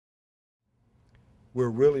We're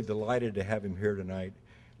really delighted to have him here tonight.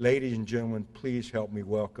 Ladies and gentlemen, please help me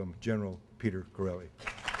welcome General Peter Chiarelli.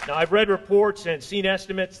 Now, I've read reports and seen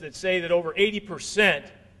estimates that say that over 80%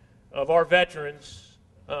 of our veterans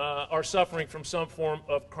are suffering from some form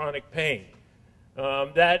of chronic pain.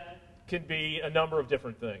 That can be a number of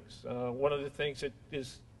different things. One of the things that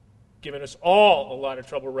is giving us all a lot of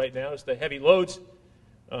trouble right now is the heavy loads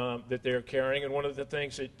that they're carrying, and one of the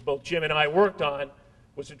things that both Jim and I worked on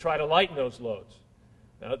was to try to lighten those loads.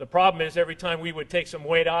 The problem is every time we would take some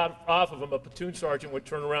weight off of them, a platoon sergeant would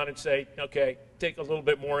turn around and say, okay, take a little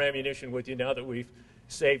bit more ammunition with you now that we've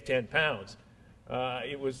saved 10 pounds.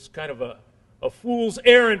 It was kind of a fool's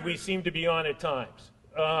errand we seemed to be on at times.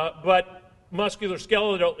 But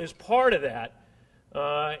musculoskeletal is part of that,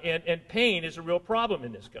 and pain is a real problem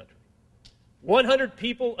in this country. 100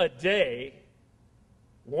 people a day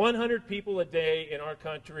in our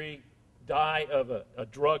country die of a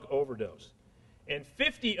drug overdose. And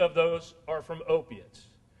 50 of those are from opiates.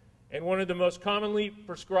 And one of the most commonly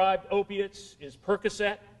prescribed opiates is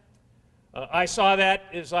Percocet. I saw that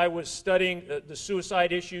as I was studying the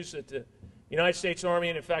suicide issues that the United States Army,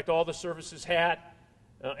 and in fact all the services had,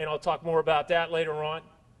 and I'll talk more about that later on.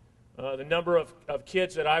 The number of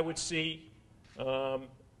kids that I would see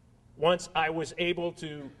once I was able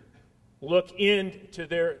to look into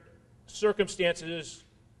their circumstances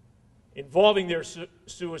involving their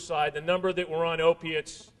suicide, the number that were on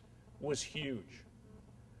opiates was huge.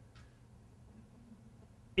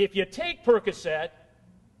 If you take Percocet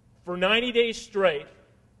for 90 days straight,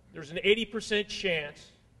 there's an 80%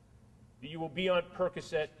 chance that you will be on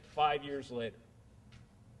Percocet 5 years later.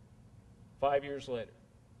 5 years later.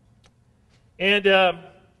 And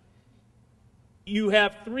you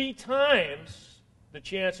have 3 times the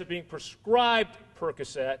chance of being prescribed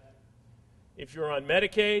Percocet if you're on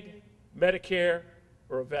Medicaid, Medicare,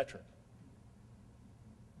 or a veteran.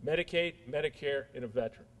 Medicaid, Medicare, and a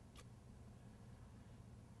veteran.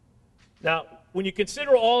 Now, when you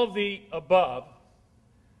consider all of the above,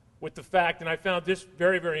 with the fact, and I found this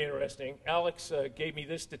very, very interesting, Alex gave me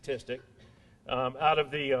this statistic out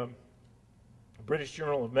of the British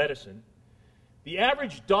Journal of Medicine. The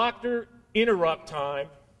average doctor interrupt time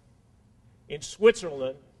in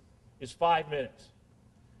Switzerland is 5 minutes.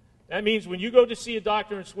 That means when you go to see a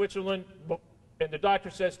doctor in Switzerland and the doctor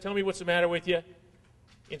says, tell me what's the matter with you,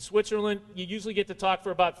 in Switzerland, you usually get to talk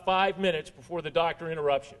for about 5 minutes before the doctor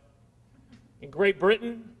interrupts you. In Great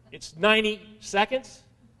Britain, it's 90 seconds.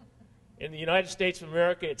 In the United States of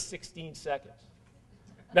America, it's 16 seconds.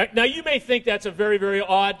 Now you may think that's a very, very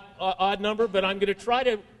odd number, but I'm going to try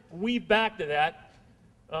to weave back to that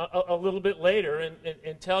a little bit later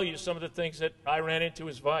and tell you some of the things that I ran into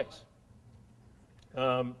as vice.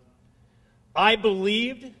 I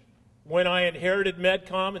believed when I inherited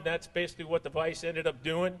MedCom, and that's basically what the vice ended up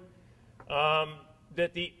doing,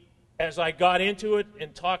 that as I got into it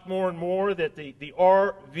and talked more and more, that the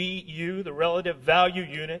RVU, the relative value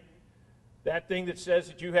unit, that thing that says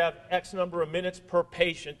that you have X number of minutes per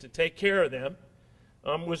patient to take care of them,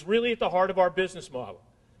 was really at the heart of our business model.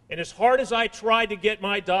 And as hard as I tried to get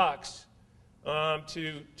my docs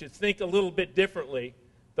to think a little bit differently,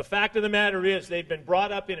 the fact of the matter is they've been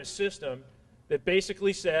brought up in a system that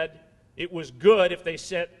basically said it was good if they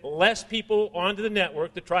sent less people onto the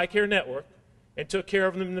network, the TRICARE network, and took care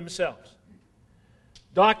of them themselves.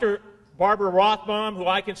 Dr. Barbara Rothbaum, who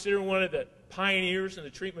I consider one of the pioneers in the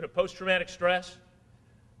treatment of post-traumatic stress,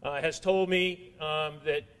 has told me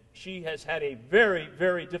that she has had a very,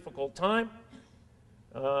 very difficult time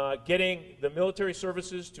getting the military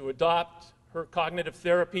services to adopt her cognitive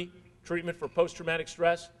therapy treatment for post-traumatic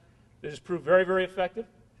stress. That has proved very, very effective.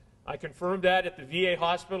 I confirmed that at the VA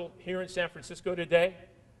hospital here in San Francisco today,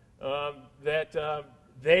 that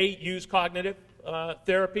they use cognitive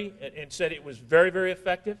therapy and said it was very, very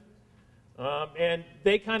effective. And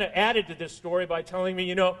they kind of added to this story by telling me,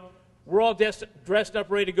 you know, we're all dressed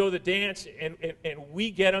up, ready to go to the dance, and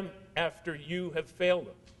we get them after you have failed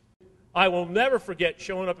them. I will never forget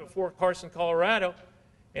showing up at Fort Carson, Colorado,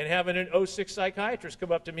 and having an 06 psychiatrist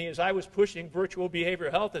come up to me as I was pushing virtual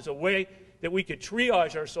behavioral health as a way that we could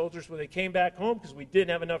triage our soldiers when they came back home because we didn't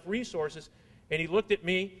have enough resources. And he looked at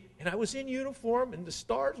me, and I was in uniform, and the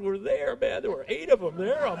stars were there, man. There were 8 of them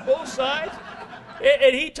there on both sides.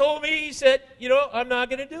 And he told me, he said, you know, I'm not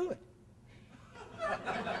going to do it.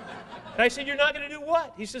 And I said, you're not going to do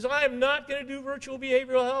what? He says, I am not going to do virtual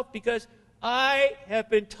behavioral health because I have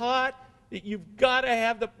been taught that you've got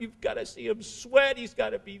to see him sweat. He's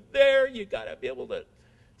got to be there. You've got to be able to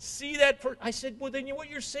see that. I said, well, then what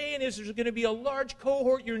you're saying is there's going to be a large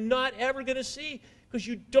cohort you're not ever going to see because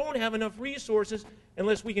you don't have enough resources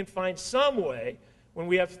unless we can find some way when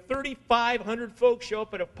we have 3,500 folks show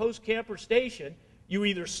up at a post-camper station, you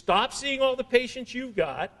either stop seeing all the patients you've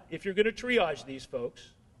got, if you're going to triage these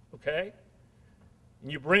folks, okay?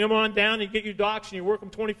 And you bring them on down and you get your docs and you work them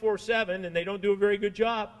 24/7 and they don't do a very good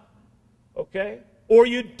job, okay? Or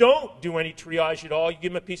you don't do any triage at all. You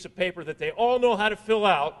give them a piece of paper that they all know how to fill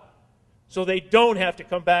out so they don't have to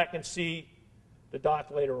come back and see the doc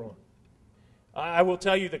later on. I will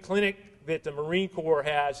tell you, the clinic that the Marine Corps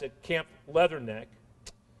has at Camp Leatherneck,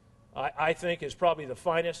 I think is probably the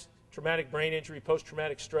finest traumatic brain injury,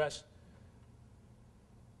 post-traumatic stress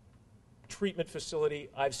treatment facility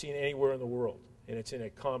I've seen anywhere in the world, and it's in a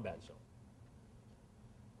combat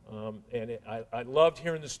zone. I loved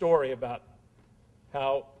hearing the story about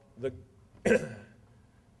how the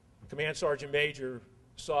Command Sergeant Major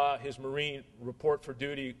saw his Marine report for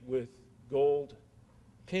duty with gold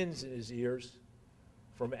pins in his ears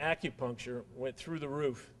from acupuncture, went through the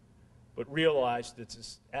roof, but realized that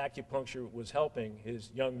this acupuncture was helping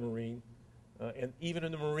his young Marine, and even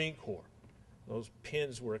in the Marine Corps, those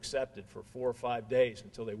pins were accepted for 4 or 5 days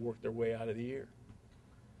until they worked their way out of the ear.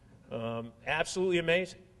 Absolutely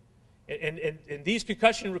amazing. And these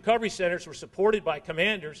concussion recovery centers were supported by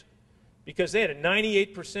commanders because they had a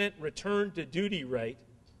 98% return to duty rate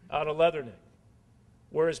out of Leatherneck.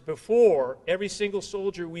 Whereas before, every single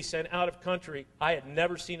soldier we sent out of country, I had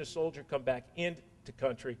never seen a soldier come back into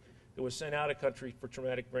country that was sent out of country for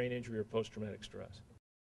traumatic brain injury or post-traumatic stress.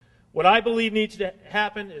 What I believe needs to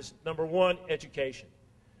happen is, number one, education.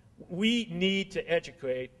 We need to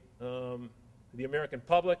educate the American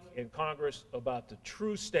public and Congress about the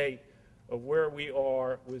true state of where we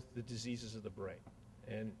are with the diseases of the brain.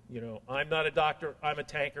 And, you know, I'm not a doctor, I'm a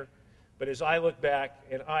tanker, but as I look back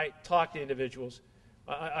and I talk to individuals,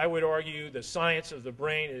 I would argue the science of the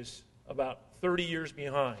brain is about 30 years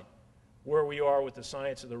behind where we are with the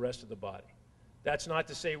science of the rest of the body. That's not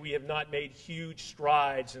to say we have not made huge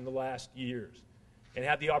strides in the last years and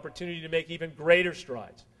have the opportunity to make even greater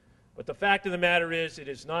strides. But the fact of the matter is, it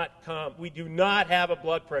has not come. We do not have a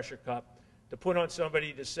blood pressure cup to put on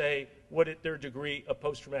somebody to say what their degree of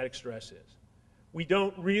post-traumatic stress is. We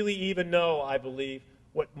don't really even know, I believe,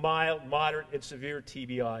 what mild, moderate, and severe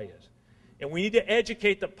TBI is. And we need to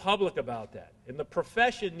educate the public about that. And the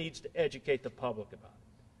profession needs to educate the public about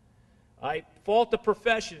it. I fault the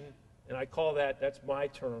profession, and I call that's my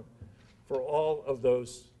term, for all of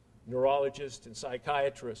those neurologists and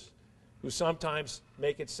psychiatrists who sometimes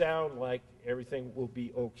make it sound like everything will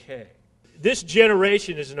be okay. This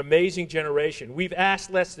generation is an amazing generation. We've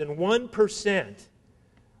asked less than 1%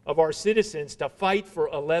 of our citizens to fight for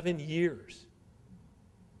 11 years.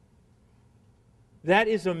 That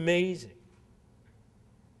is amazing.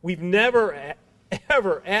 We've never,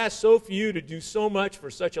 ever asked so few to do so much for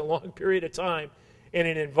such a long period of time in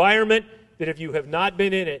an environment that if you have not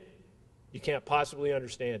been in it, you can't possibly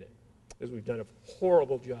understand it, because we've done a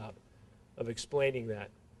horrible job of explaining that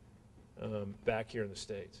back here in the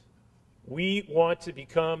States. We want to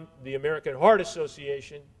become the American Heart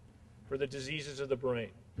Association for the diseases of the brain.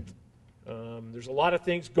 There's a lot of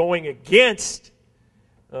things going against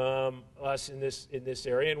us in this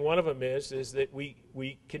area, and one of them is that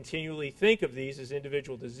we continually think of these as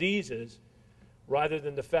individual diseases rather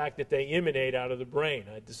than the fact that they emanate out of the brain.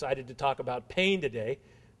 I decided to talk about pain today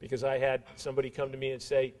because I had somebody come to me and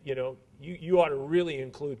say, you know, you ought to really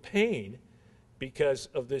include pain because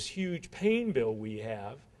of this huge pain bill we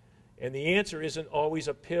have, and the answer isn't always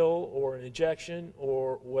a pill or an injection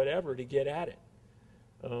or whatever to get at it.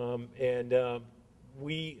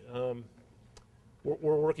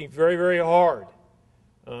 We're working very, very hard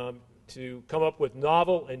to come up with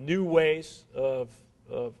novel and new ways of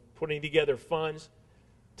putting together funds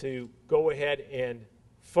to go ahead and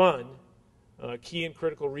fund key and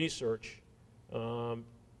critical research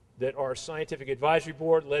that our scientific advisory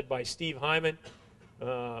board, led by Steve Hyman,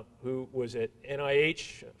 who was at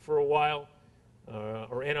NIH for a while,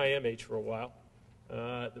 or NIMH for a while,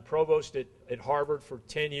 the provost at Harvard for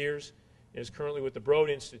 10 years, and is currently with the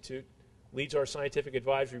Broad Institute, leads our scientific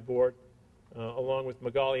advisory board, along with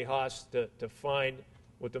Magali Haas, to find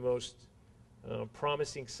what the most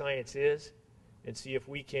promising science is and see if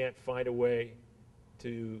we can't find a way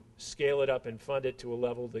to scale it up and fund it to a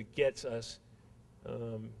level that gets us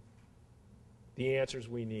the answers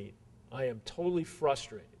we need. I am totally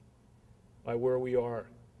frustrated by where we are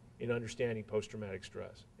in understanding post-traumatic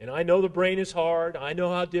stress. And I know the brain is hard. I know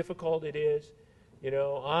how difficult it is. You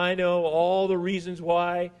know, I know all the reasons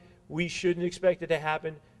why we shouldn't expect it to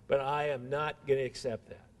happen, but I am not going to accept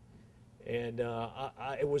that. And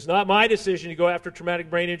it was not my decision to go after traumatic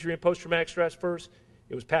brain injury and post-traumatic stress first.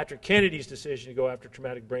 It was Patrick Kennedy's decision to go after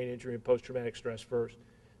traumatic brain injury and post-traumatic stress first.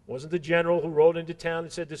 It wasn't the general who rolled into town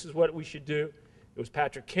and said this is what we should do. It was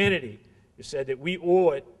Patrick Kennedy who said that we owe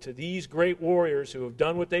it to these great warriors who have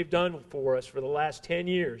done what they've done for us for the last 10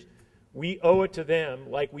 years. We owe it to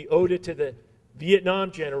them like we owed it to the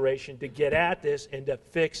Vietnam generation to get at this and to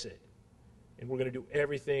fix it. And we're going to do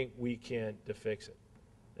everything we can to fix it.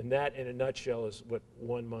 And that, in a nutshell, is what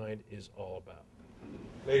One Mind is all about.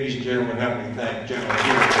 Ladies and gentlemen, help me thank General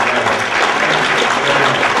Peter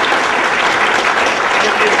Chiarelli.